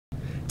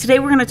Today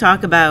we're going to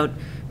talk about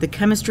the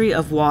chemistry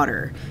of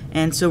water,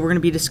 and so we're going to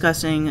be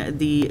discussing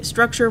the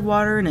structure of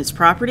water and its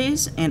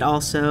properties, and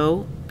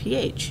also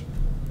pH.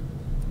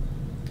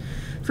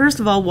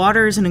 First of all,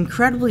 water is an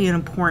incredibly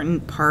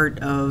important part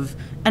of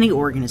any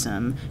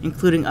organism,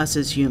 including us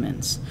as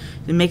humans.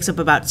 It makes up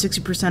about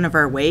 60% of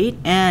our weight,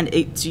 and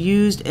it's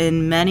used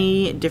in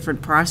many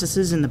different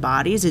processes in the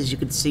bodies, as you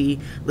can see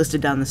listed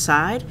down the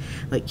side,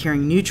 like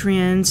carrying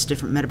nutrients,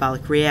 different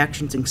metabolic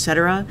reactions,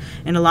 etc.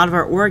 And a lot of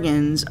our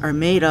organs are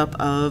made up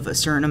of a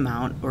certain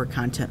amount or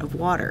content of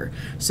water.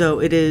 So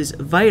it is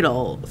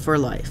vital for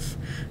life.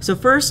 So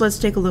first, let's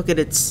take a look at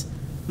its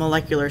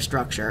molecular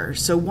structure.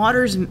 So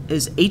water is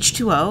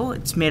H2O.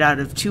 It's made out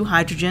of 2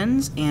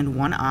 hydrogens and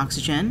 1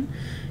 oxygen.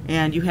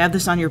 And you have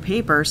this on your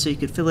paper so you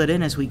could fill it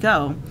in as we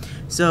go.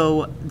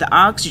 So the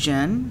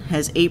oxygen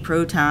has 8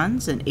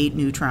 protons and 8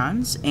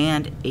 neutrons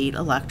and 8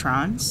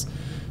 electrons,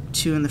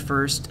 2 in the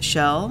first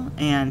shell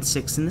and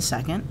 6 in the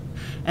second.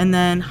 And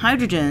then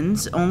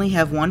hydrogens only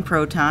have 1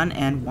 proton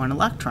and 1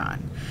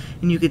 electron.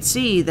 And you could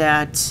see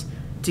that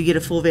to get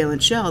a full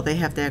valence shell, they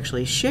have to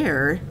actually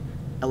share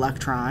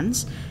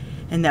electrons.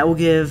 And that will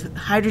give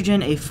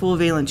hydrogen a full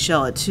valence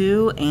shell at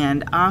 2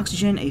 and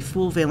oxygen a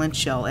full valence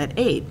shell at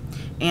 8.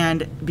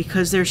 And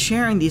because they're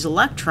sharing these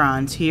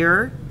electrons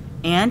here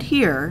and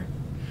here,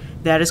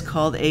 that is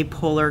called a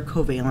polar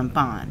covalent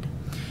bond.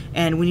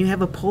 And when you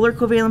have a polar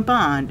covalent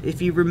bond,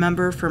 if you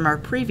remember from our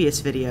previous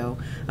video,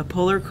 a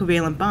polar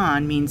covalent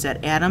bond means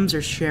that atoms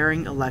are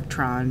sharing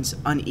electrons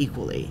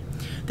unequally.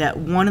 That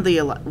one of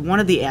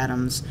the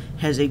atoms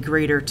has a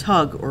greater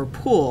tug or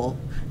pull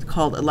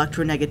called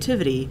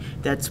electronegativity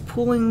that's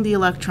pulling the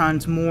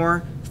electrons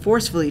more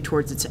forcefully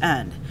towards its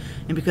end.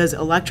 And because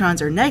electrons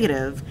are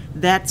negative,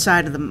 that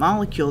side of the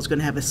molecule is going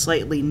to have a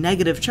slightly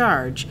negative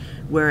charge,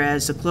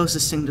 whereas the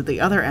closest thing to the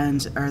other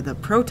ends are the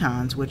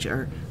protons, which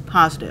are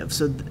positive.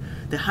 So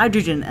the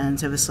hydrogen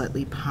ends have a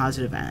slightly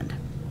positive end.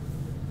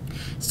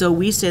 So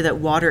we say that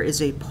water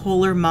is a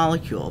polar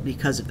molecule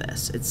because of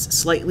this. It's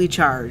slightly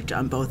charged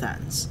on both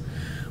ends.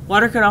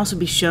 Water could also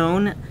be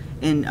shown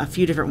in a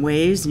few different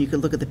ways, and you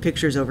could look at the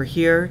pictures over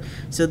here.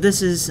 So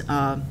this is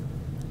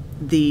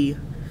the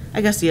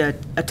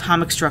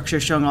atomic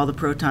structure showing all the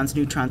protons,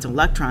 neutrons, and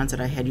electrons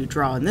that I had you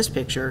draw in this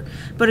picture,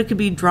 but it could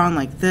be drawn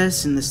like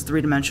this in this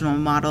three-dimensional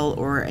model,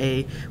 or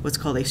what's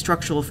called a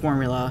structural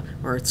formula,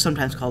 or it's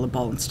sometimes called a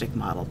ball and stick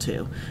model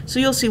too. So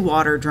you'll see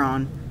water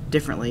drawn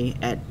differently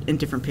in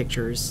different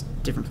pictures,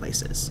 different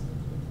places.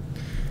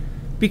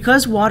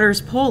 Because water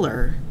is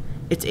polar,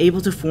 it's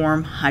able to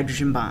form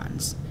hydrogen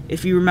bonds.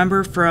 If you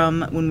remember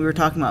from when we were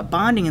talking about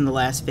bonding in the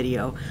last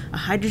video, a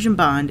hydrogen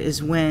bond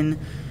is when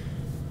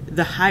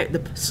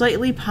the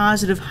slightly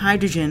positive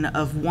hydrogen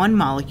of one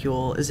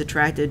molecule is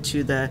attracted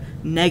to the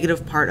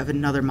negative part of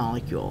another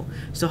molecule.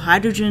 So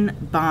hydrogen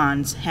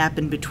bonds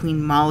happen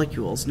between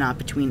molecules, not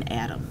between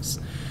atoms.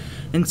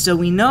 And so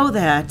we know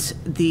that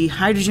the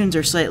hydrogens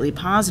are slightly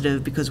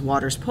positive because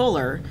water's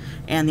polar,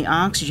 and the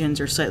oxygens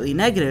are slightly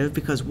negative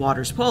because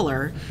water's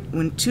polar.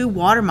 When 2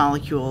 water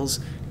molecules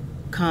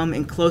come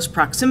in close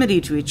proximity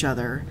to each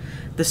other,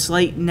 the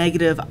slight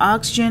negative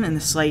oxygen and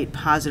the slight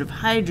positive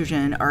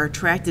hydrogen are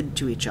attracted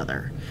to each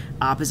other.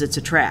 Opposites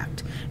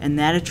attract, and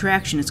that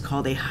attraction is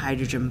called a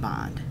hydrogen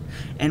bond.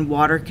 And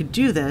water could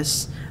do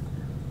this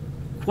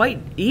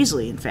quite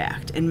easily, in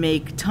fact, and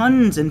make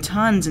tons and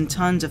tons and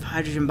tons of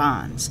hydrogen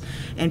bonds.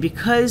 And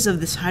because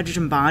of this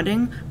hydrogen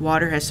bonding,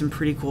 water has some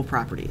pretty cool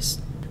properties.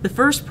 The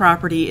first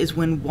property is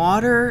when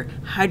water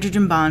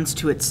hydrogen bonds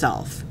to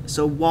itself.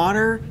 So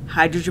water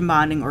hydrogen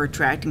bonding or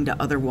attracting to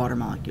other water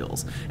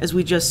molecules, as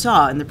we just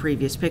saw in the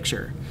previous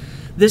picture.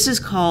 This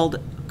is called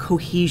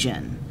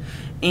cohesion,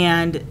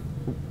 and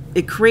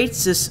it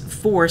creates this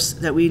force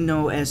that we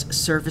know as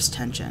surface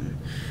tension.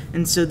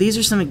 And so these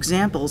are some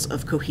examples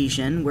of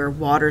cohesion where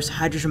water's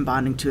hydrogen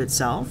bonding to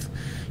itself.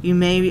 You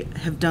may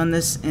have done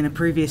this in a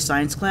previous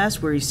science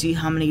class where you see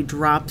how many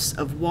drops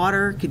of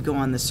water could go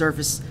on the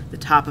surface, the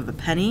top of a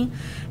penny,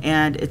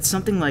 and it's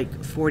something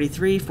like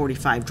 43,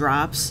 45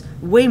 drops,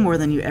 way more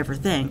than you ever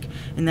think.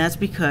 And that's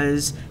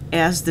because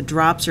as the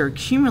drops are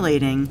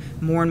accumulating,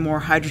 more and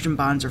more hydrogen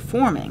bonds are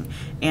forming.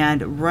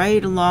 And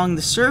right along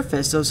the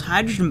surface, those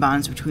hydrogen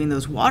bonds between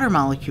those water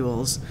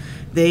molecules,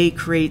 they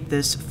create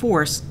this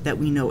force that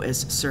we know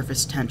as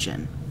surface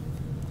tension,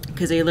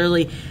 because they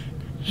literally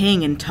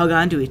hang and tug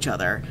onto each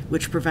other,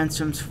 which prevents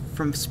them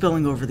from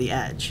spilling over the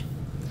edge.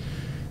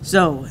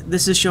 So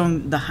this is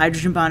showing the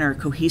hydrogen bond or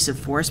cohesive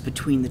force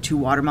between the 2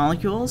 water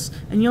molecules,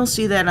 and you'll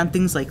see that on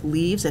things like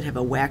leaves that have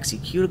a waxy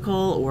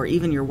cuticle, or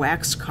even your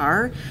waxed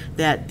car,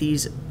 that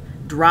these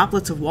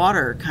droplets of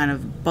water kind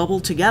of bubble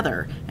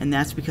together, and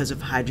that's because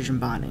of hydrogen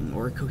bonding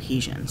or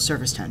cohesion,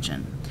 surface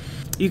tension.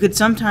 You could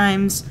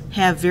sometimes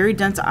have very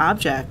dense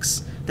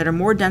objects that are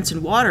more dense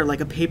in water,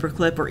 like a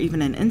paperclip or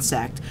even an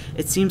insect.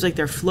 It seems like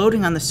they're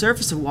floating on the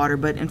surface of water,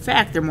 but in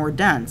fact they're more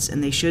dense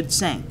and they should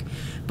sink.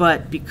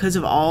 But because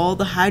of all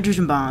the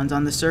hydrogen bonds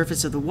on the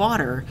surface of the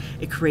water,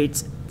 it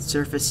creates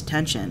surface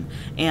tension.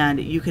 And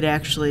you could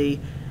actually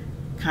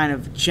kind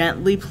of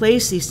gently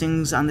place these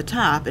things on the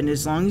top, and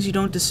as long as you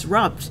don't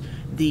disrupt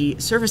the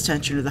surface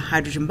tension of the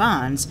hydrogen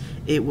bonds,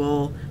 it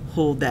will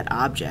hold that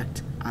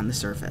object on the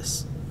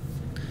surface.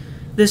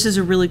 This is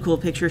a really cool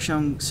picture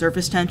showing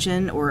surface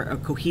tension, or a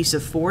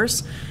cohesive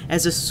force.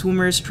 As a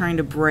swimmer is trying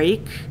to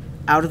break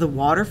out of the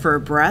water for a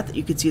breath,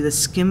 you can see the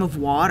skim of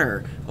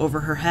water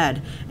over her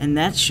head, and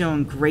that's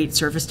showing great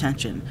surface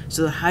tension.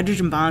 So the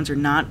hydrogen bonds are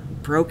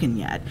not broken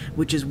yet,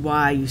 which is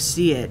why you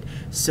see it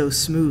so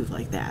smooth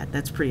like that.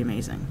 That's pretty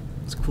amazing.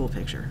 It's a cool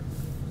picture.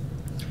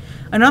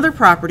 Another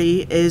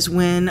property is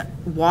when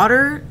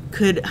water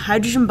could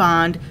hydrogen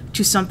bond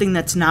to something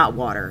that's not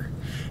water,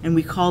 and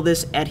we call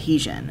this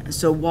adhesion.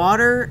 So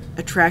water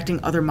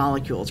attracting other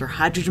molecules, or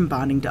hydrogen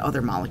bonding to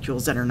other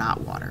molecules that are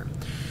not water.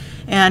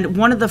 And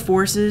one of the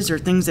forces or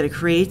things that it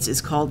creates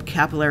is called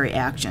capillary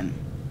action.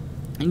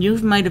 And you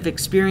might have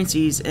experienced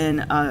these in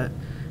a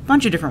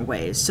bunch of different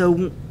ways.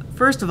 So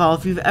first of all,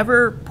 if you've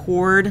ever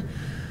poured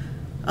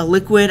a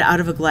liquid out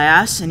of a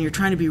glass and you're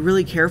trying to be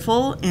really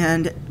careful,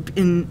 and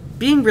in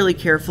being really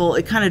careful,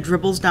 it kind of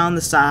dribbles down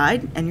the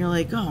side, and you're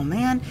like, oh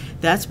man,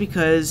 that's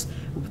because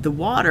the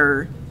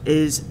water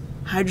is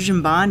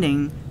hydrogen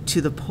bonding to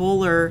the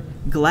polar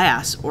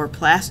glass or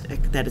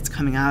plastic that it's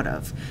coming out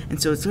of. And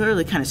so it's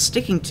literally kind of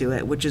sticking to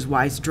it, which is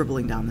why it's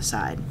dribbling down the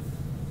side.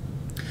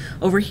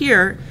 Over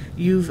here,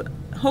 you've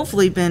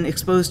hopefully been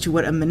exposed to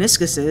what a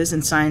meniscus is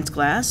in science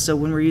class. So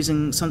when we're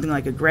using something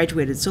like a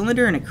graduated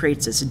cylinder and it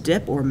creates this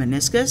dip or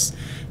meniscus,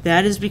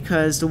 that is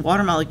because the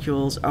water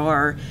molecules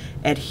are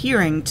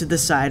adhering to the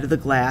side of the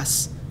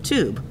glass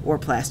tube or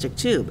plastic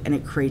tube, and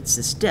it creates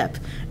this dip.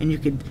 And you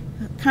could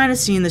kind of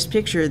see in this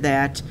picture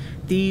that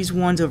these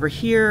ones over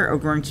here are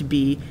going to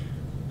be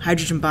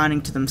hydrogen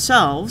bonding to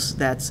themselves,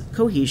 that's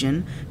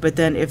cohesion, but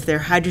then if they're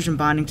hydrogen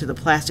bonding to the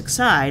plastic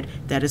side,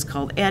 that is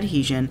called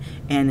adhesion,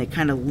 and it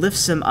kind of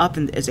lifts them up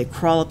as they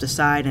crawl up the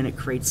side, and it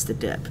creates the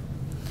dip.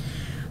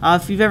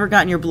 If you've ever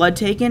gotten your blood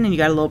taken and you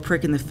got a little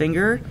prick in the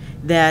finger,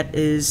 that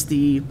is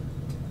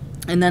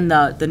and then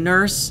the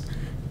nurse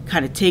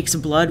kind of takes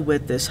blood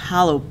with this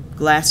hollow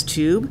glass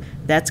tube,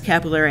 that's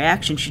capillary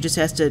action. She just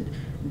has to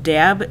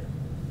dab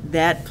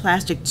that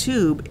plastic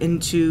tube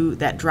into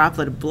that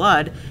droplet of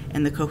blood,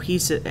 and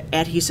the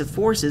adhesive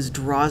forces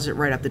draws it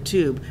right up the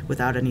tube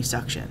without any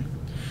suction.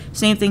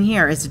 Same thing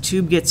here. As the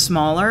tube gets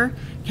smaller,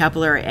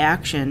 capillary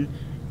action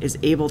is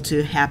able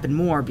to happen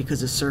more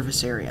because of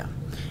surface area.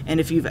 And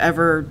if you've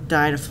ever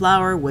dyed a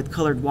flower with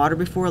colored water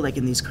before, like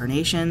in these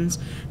carnations,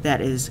 that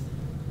is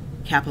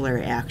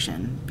capillary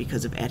action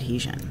because of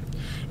adhesion.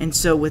 And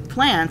so with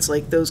plants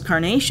like those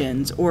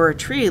carnations, or a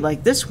tree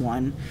like this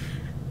one,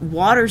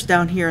 water's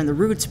down here in the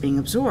roots being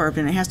absorbed,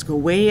 and it has to go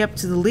way up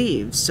to the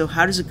leaves. So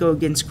how does it go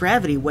against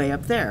gravity way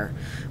up there?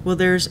 Well,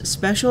 there's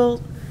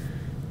special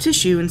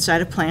tissue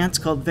inside of plants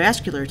called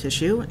vascular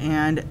tissue,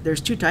 and there's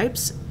two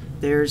types.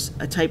 There's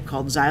a type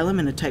called xylem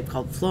and a type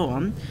called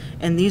phloem,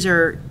 and these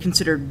are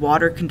considered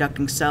water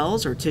conducting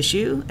cells or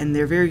tissue, and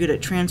they're very good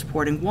at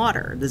transporting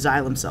water, the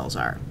xylem cells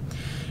are.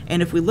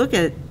 And if we look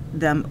at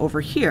them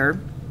over here,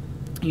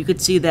 you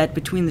could see that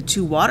between the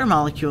two water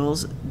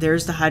molecules,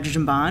 there's the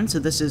hydrogen bond, so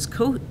this is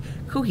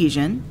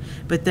cohesion,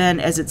 but then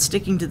as it's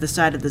sticking to the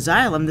side of the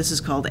xylem, this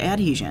is called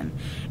adhesion.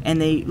 And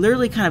they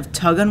literally kind of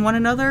tug on one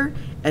another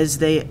as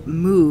they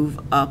move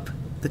up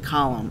the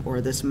column,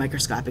 or this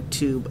microscopic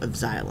tube of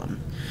xylem.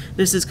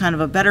 This is kind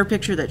of a better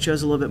picture that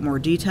shows a little bit more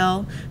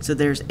detail. So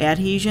there's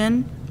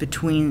adhesion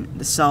between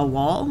the cell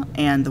wall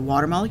and the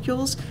water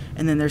molecules,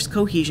 and then there's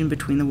cohesion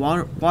between the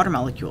water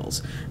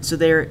molecules. So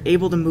they're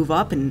able to move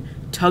up and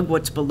tug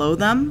what's below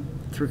them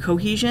through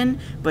cohesion,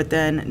 but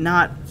then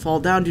not fall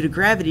down due to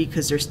gravity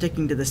because they're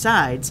sticking to the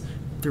sides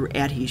through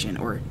adhesion,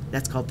 or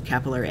that's called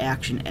capillary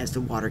action as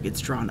the water gets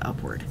drawn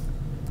upward.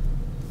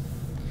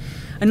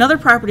 Another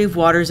property of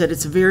water is that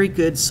it's a very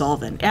good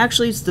solvent.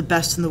 Actually, it's the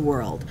best in the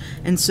world.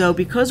 And so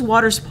because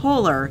water's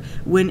polar,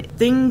 when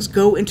things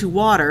go into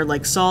water,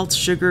 like salts,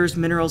 sugars,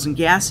 minerals, and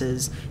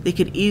gases, they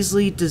could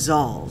easily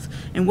dissolve.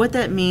 And what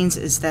that means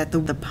is that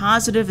the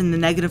positive and the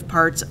negative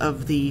parts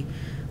of the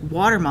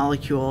water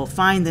molecule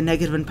find the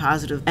negative and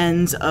positive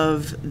ends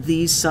of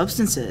these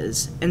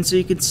substances. And so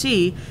you can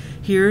see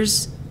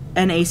here's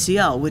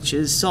NaCl, which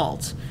is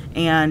salt.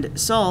 And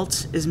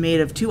salt is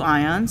made of two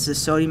ions, the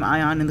sodium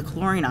ion and the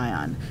chlorine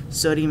ion.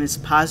 Sodium is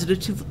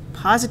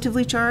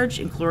positively charged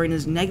and chlorine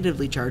is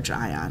negatively charged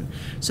ion.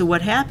 So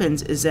what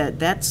happens is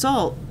that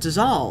salt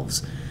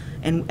dissolves,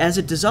 and as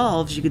it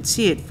dissolves, you can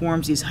see it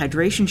forms these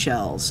hydration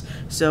shells.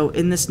 So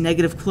in this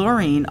negative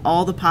chlorine,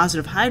 all the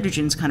positive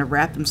hydrogens kind of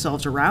wrap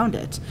themselves around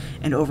it.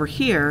 And over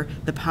here,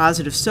 the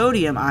positive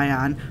sodium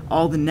ion,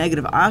 all the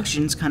negative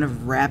oxygens kind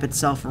of wrap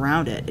itself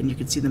around it. And you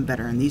can see them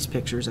better in these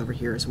pictures over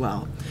here as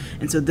well.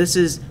 And so this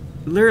is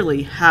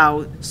literally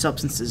how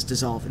substances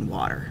dissolve in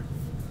water.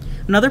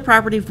 Another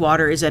property of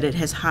water is that it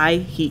has high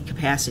heat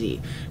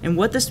capacity. And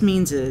what this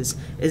means is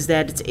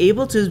that it's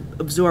able to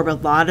absorb a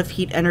lot of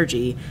heat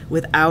energy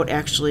without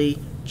actually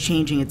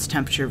changing its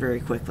temperature very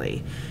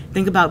quickly.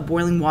 Think about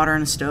boiling water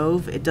on a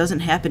stove. It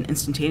doesn't happen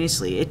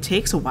instantaneously. It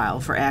takes a while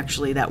for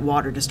actually that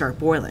water to start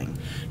boiling,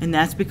 and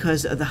that's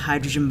because of the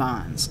hydrogen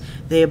bonds.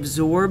 They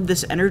absorb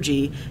this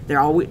energy,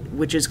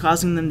 which is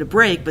causing them to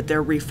break, but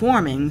they're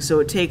reforming, so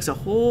it takes a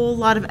whole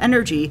lot of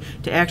energy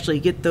to actually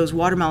get those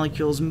water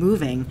molecules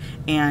moving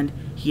and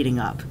heating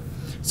up.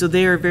 So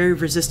they are very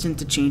resistant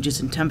to changes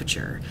in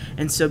temperature.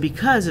 And so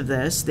because of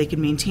this, they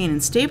can maintain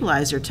and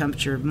stabilize their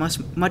temperature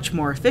much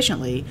more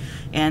efficiently,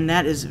 and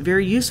that is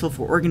very useful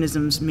for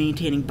organisms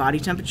maintaining body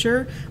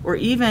temperature, or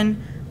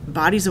even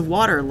bodies of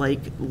water like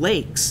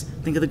lakes.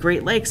 Think of the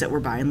Great Lakes that we're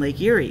by in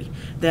Lake Erie.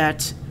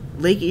 That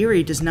Lake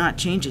Erie does not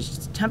change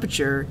its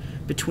temperature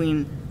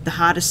between the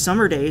hottest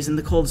summer days and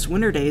the coldest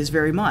winter days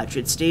very much.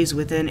 It stays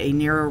within a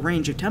narrow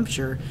range of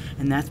temperature,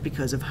 and that's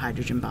because of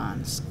hydrogen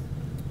bonds.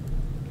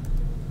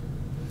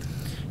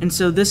 And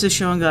so this is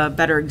showing a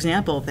better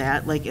example of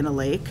that, like in a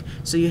lake.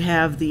 So you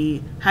have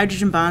the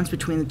hydrogen bonds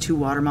between the two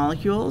water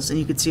molecules, and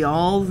you can see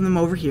all of them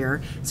over here.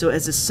 So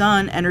as the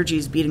sun energy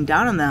is beating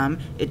down on them,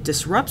 it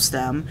disrupts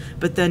them,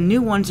 but then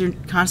new ones are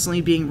constantly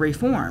being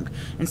reformed.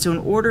 And so in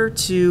order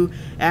to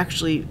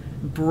actually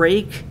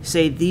break,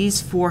 say,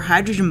 these 4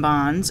 hydrogen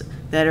bonds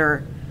that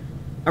are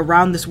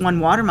around this one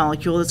water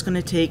molecule, it's going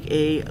to take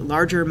a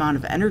larger amount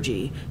of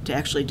energy to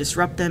actually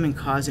disrupt them and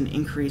cause an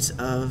increase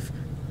of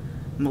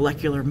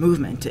molecular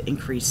movement to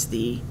increase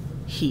the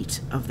heat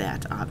of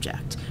that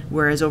object.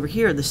 Whereas over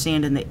here, the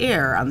sand and the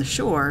air on the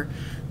shore,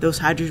 those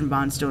hydrogen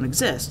bonds don't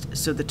exist,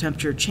 so the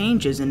temperature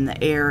changes in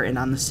the air and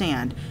on the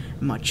sand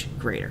much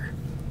greater.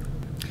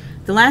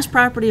 The last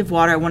property of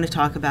water I want to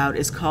talk about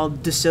is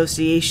called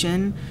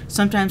dissociation,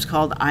 sometimes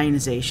called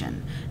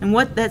ionization. And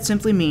what that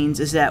simply means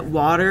is that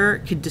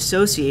water could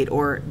dissociate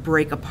or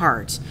break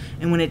apart,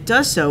 and when it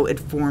does so, it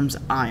forms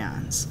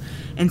ions.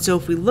 And so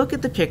if we look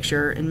at the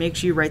picture, and make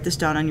sure you write this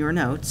down on your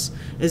notes,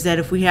 is that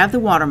if we have the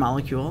water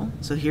molecule,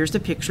 so here's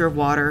the picture of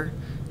water,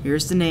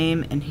 here's the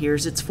name, and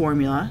here's its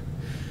formula,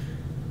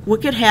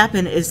 what could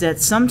happen is that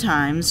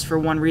sometimes, for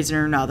one reason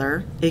or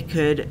another, it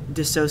could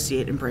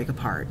dissociate and break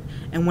apart.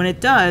 And when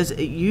it does,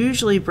 it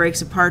usually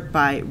breaks apart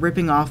by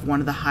ripping off one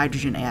of the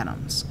hydrogen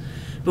atoms.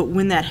 But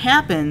when that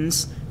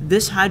happens,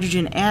 this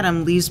hydrogen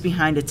atom leaves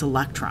behind its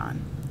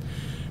electron.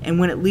 And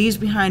when it leaves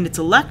behind its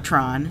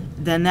electron,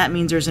 then that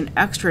means there's an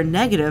extra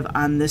negative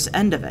on this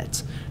end of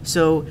it.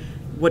 So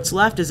what's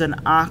left is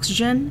an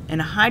oxygen and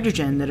a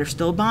hydrogen that are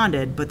still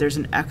bonded, but there's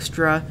an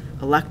extra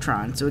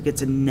electron. So it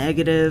gets a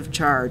negative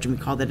charge, and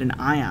we call that an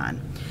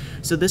ion.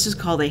 So this is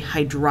called a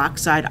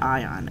hydroxide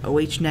ion,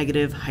 OH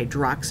negative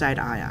hydroxide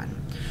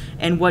ion.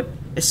 And what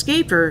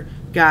escaped or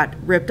got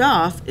ripped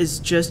off is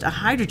just a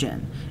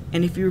hydrogen.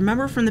 And if you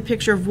remember from the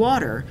picture of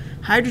water,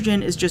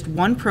 hydrogen is just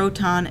 1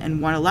 proton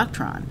and 1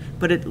 electron,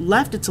 but it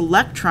left its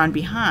electron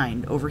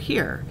behind over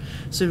here.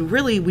 So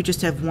really we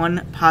just have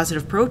 1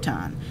 positive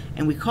proton,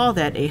 and we call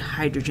that a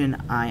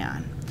hydrogen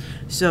ion.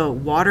 So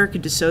water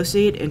could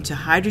dissociate into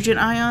hydrogen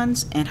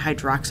ions and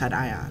hydroxide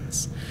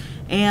ions.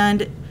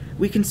 And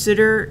we're going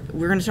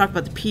to talk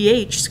about the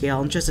pH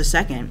scale in just a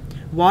second.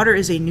 Water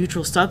is a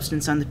neutral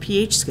substance on the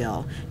pH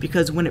scale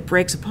because when it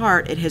breaks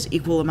apart, it has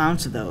equal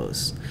amounts of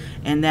those.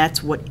 And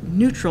that's what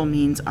neutral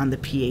means on the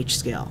pH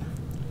scale.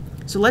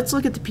 So let's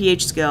look at the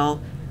pH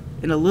scale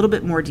in a little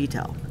bit more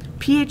detail.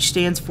 pH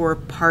stands for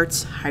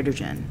parts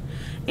hydrogen.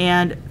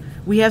 And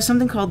we have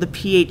something called the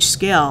pH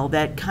scale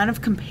that kind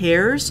of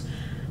compares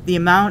the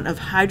amount of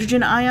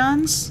hydrogen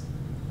ions,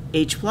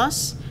 H+,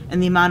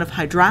 and the amount of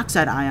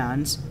hydroxide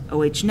ions,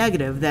 OH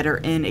negative, that are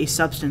in a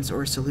substance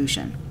or a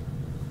solution.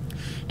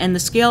 And the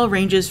scale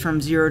ranges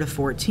from 0 to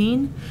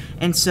 14.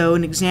 And so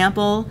an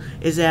example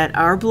is that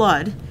our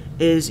blood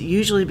is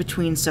usually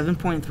between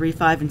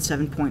 7.35 and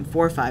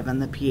 7.45 on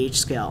the pH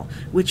scale,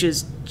 which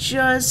is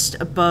just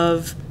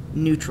above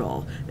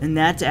neutral. And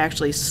that's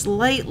actually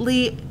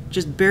slightly,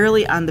 just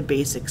barely on the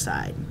basic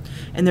side.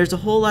 And there's a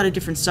whole lot of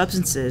different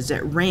substances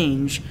that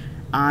range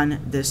on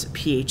this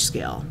pH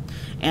scale.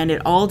 And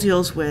it all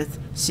deals with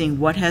seeing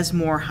what has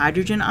more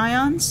hydrogen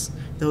ions.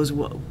 Those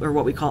are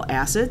what we call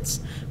acids,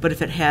 but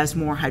if it has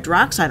more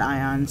hydroxide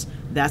ions,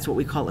 that's what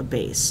we call a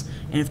base.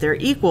 And if they're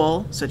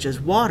equal, such as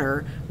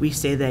water, we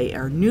say they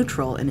are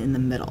neutral and in the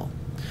middle.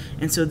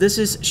 And so this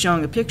is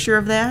showing a picture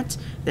of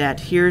that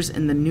here's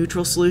in the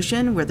neutral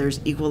solution where there's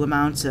equal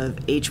amounts of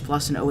H+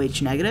 and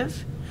OH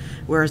negative,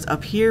 whereas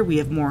up here we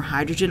have more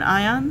hydrogen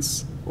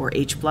ions, or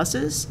H+,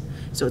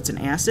 so it's an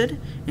acid,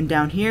 and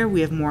down here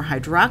we have more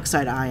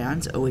hydroxide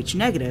ions, OH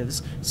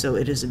negatives, so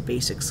it is a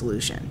basic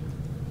solution.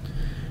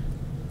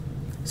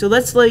 So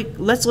let's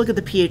look at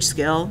the pH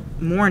scale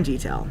more in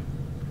detail.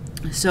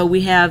 So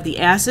we have the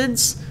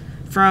acids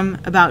from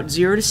about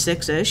 0 to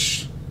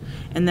 6-ish,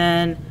 and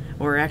then,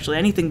 or actually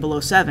anything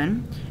below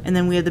 7, and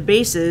then we have the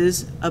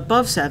bases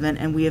above 7,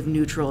 and we have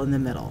neutral in the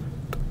middle.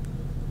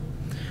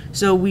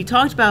 So we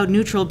talked about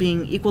neutral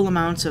being equal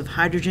amounts of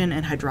hydrogen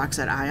and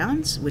hydroxide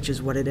ions, which is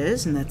what it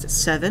is, and that's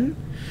 7.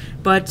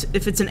 But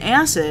if it's an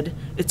acid,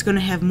 it's going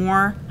to have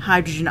more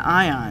hydrogen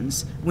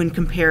ions when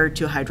compared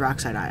to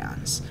hydroxide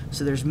ions.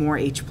 So there's more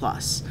H+.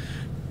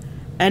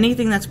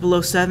 Anything that's below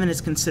 7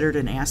 is considered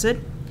an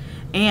acid,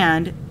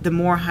 and the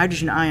more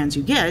hydrogen ions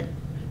you get,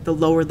 the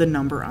lower the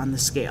number on the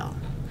scale.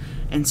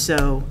 And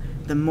so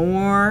the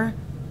more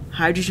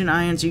hydrogen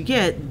ions you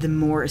get, the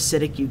more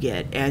acidic you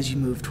get as you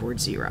move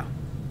towards 0.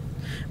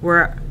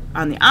 Where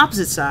on the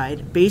opposite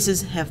side,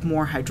 bases have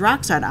more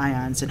hydroxide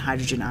ions than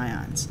hydrogen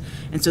ions.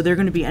 And so they're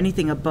going to be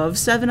anything above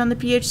 7 on the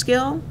pH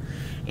scale,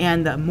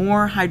 and the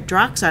more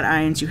hydroxide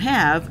ions you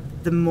have,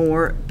 the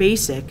more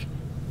basic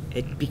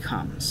it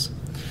becomes.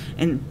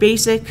 And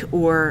basic,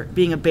 or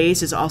being a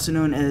base, is also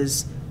known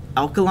as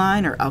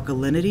alkaline or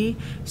alkalinity.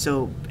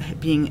 So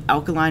being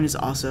alkaline is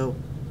also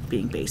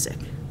being basic.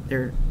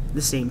 They're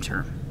the same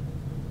term.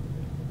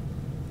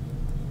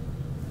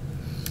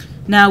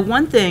 Now,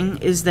 one thing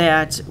is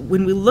that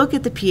when we look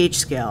at the pH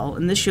scale,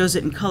 and this shows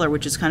it in color,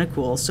 which is kind of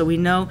cool, so we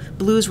know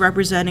blue is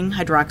representing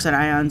hydroxide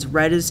ions,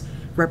 red is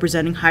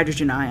representing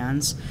hydrogen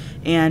ions,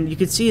 and you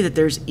can see that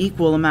there's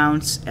equal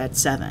amounts at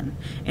 7.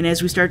 And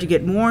as we start to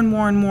get more and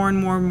more and more and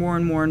more and more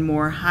and more and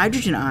more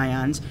hydrogen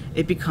ions,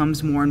 it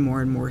becomes more and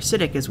more and more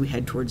acidic as we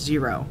head towards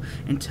 0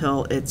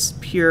 until it's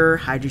pure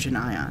hydrogen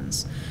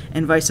ions.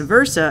 And vice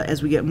versa,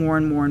 as we get more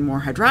and more and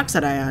more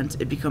hydroxide ions,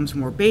 it becomes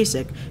more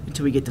basic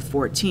until we get to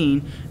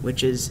 14,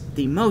 which is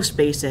the most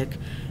basic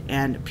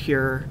and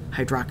pure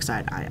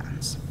hydroxide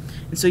ions.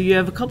 And so you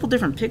have a couple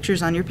different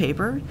pictures on your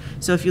paper.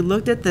 So if you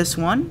looked at this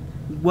one,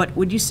 what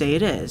would you say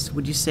it is?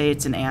 Would you say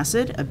it's an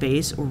acid, a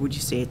base, or would you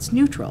say it's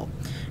neutral?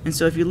 And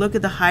so if you look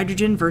at the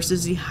hydrogen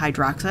versus the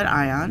hydroxide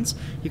ions,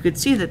 you could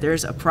see that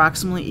there's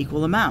approximately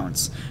equal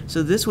amounts.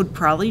 So this would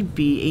probably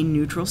be a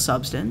neutral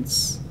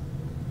substance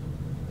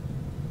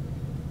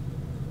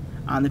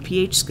on the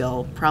pH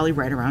scale, probably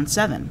right around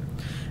 7.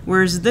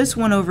 Whereas this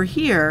one over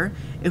here,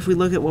 if we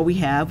look at what we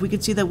have, we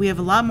could see that we have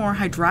a lot more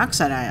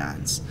hydroxide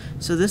ions.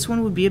 So this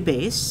one would be a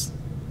base.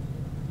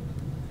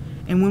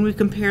 And when we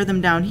compare them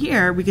down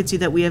here, we could see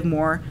that we have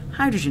more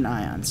hydrogen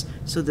ions.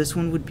 So this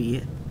one would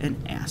be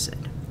an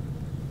acid.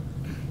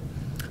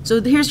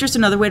 So here's just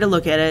another way to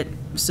look at it.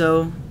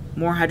 So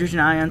more hydrogen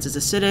ions is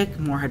acidic,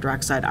 more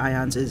hydroxide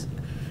ions is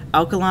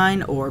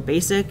alkaline or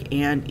basic,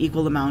 and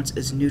equal amounts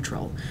is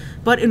neutral.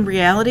 But in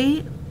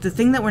reality, the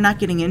thing that we're not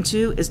getting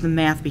into is the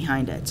math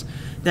behind it.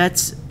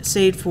 That's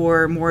saved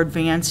for more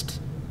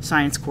advanced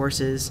science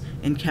courses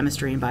in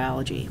chemistry and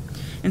biology.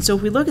 And so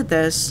if we look at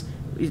this,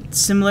 it's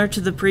similar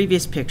to the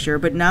previous picture,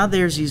 but now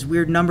there's these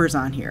weird numbers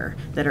on here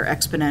that are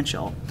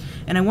exponential.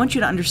 And I want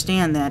you to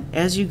understand that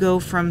as you go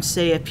from,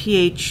 say, a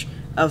pH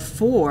of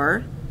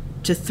 4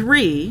 to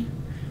 3,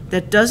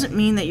 that doesn't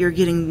mean that you're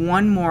getting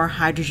one more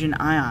hydrogen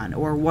ion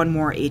or one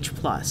more H+.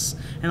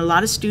 And a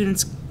lot of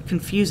students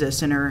confuse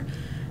this and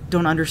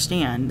don't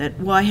understand that,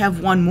 well, I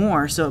have one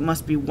more, so it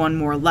must be one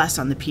more less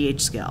on the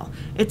pH scale.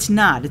 It's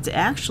not. It's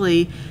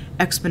actually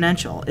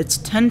exponential. It's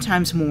 10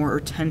 times more or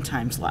 10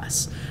 times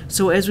less.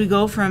 So as we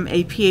go from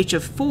a pH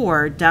of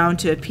 4 down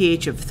to a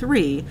pH of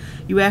 3,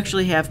 you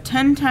actually have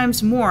 10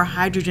 times more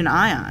hydrogen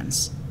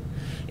ions.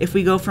 If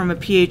we go from a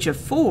pH of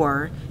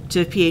 4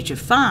 to a pH of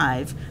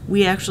 5,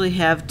 we actually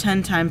have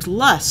 10 times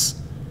less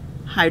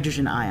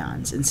hydrogen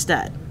ions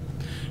instead.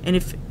 And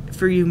if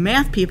for you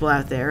math people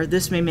out there,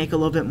 this may make a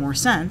little bit more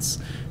sense.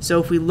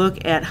 So if we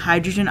look at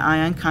hydrogen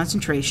ion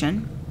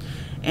concentration,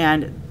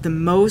 and the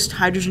most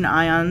hydrogen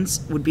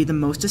ions would be the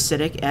most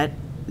acidic at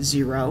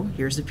 0.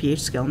 Here's the pH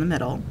scale in the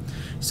middle.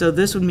 So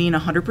this would mean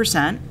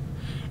 100%.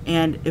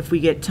 And if we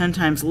get 10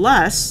 times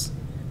less,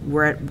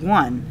 we're at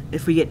 1.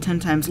 If we get 10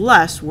 times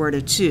less, we're at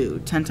a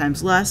 2. 10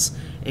 times less,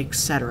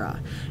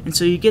 etc. And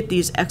so you get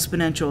these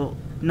exponential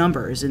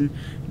numbers. And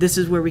this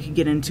is where we could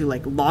get into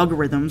like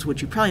logarithms,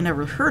 which you probably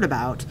never heard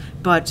about,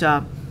 but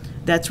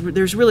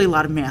there's really a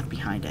lot of math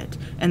behind it.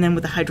 And then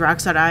with the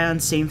hydroxide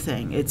ions, same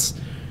thing. It's,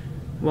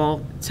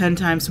 well, 10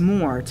 times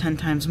more, 10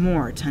 times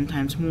more, 10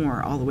 times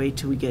more, all the way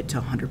till we get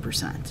to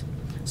 100%.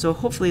 So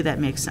hopefully that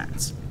makes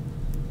sense.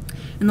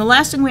 And the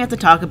last thing we have to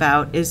talk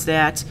about is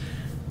that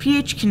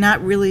pH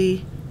cannot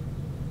really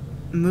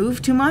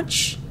move too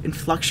much and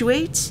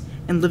fluctuate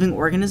in living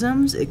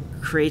organisms. It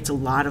creates a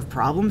lot of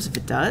problems if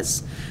it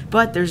does,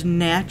 but there's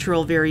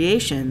natural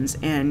variations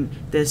and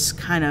this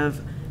kind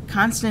of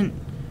constant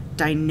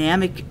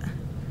dynamic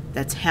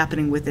that's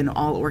happening within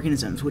all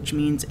organisms, which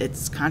means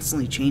it's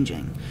constantly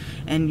changing.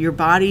 And your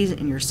bodies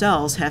and your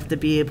cells have to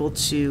be able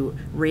to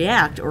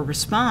react or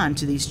respond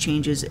to these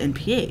changes in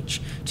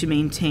pH to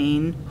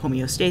maintain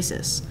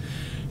homeostasis.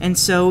 And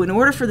so in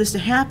order for this to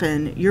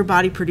happen, your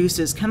body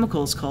produces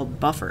chemicals called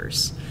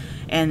buffers.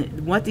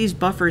 And what these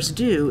buffers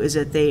do is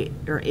that they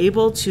are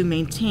able to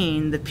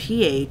maintain the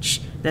pH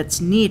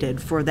that's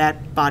needed for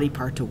that body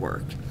part to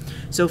work.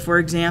 So for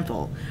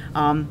example,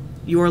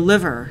 your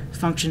liver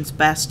functions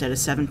best at a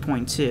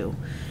 7.2,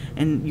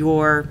 and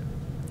your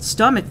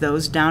stomach, though,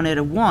 is down at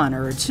a 1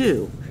 or a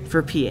 2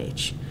 for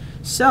pH.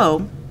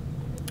 So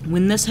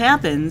When this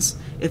happens,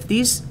 if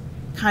these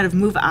kind of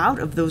move out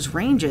of those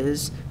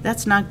ranges,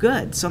 that's not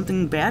good.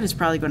 Something bad is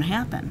probably going to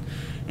happen.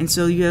 And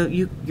so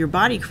your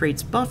body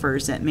creates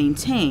buffers that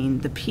maintain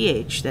the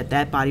pH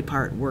that body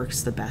part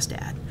works the best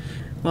at.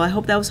 Well, I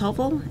hope that was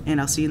helpful, and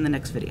I'll see you in the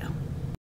next video.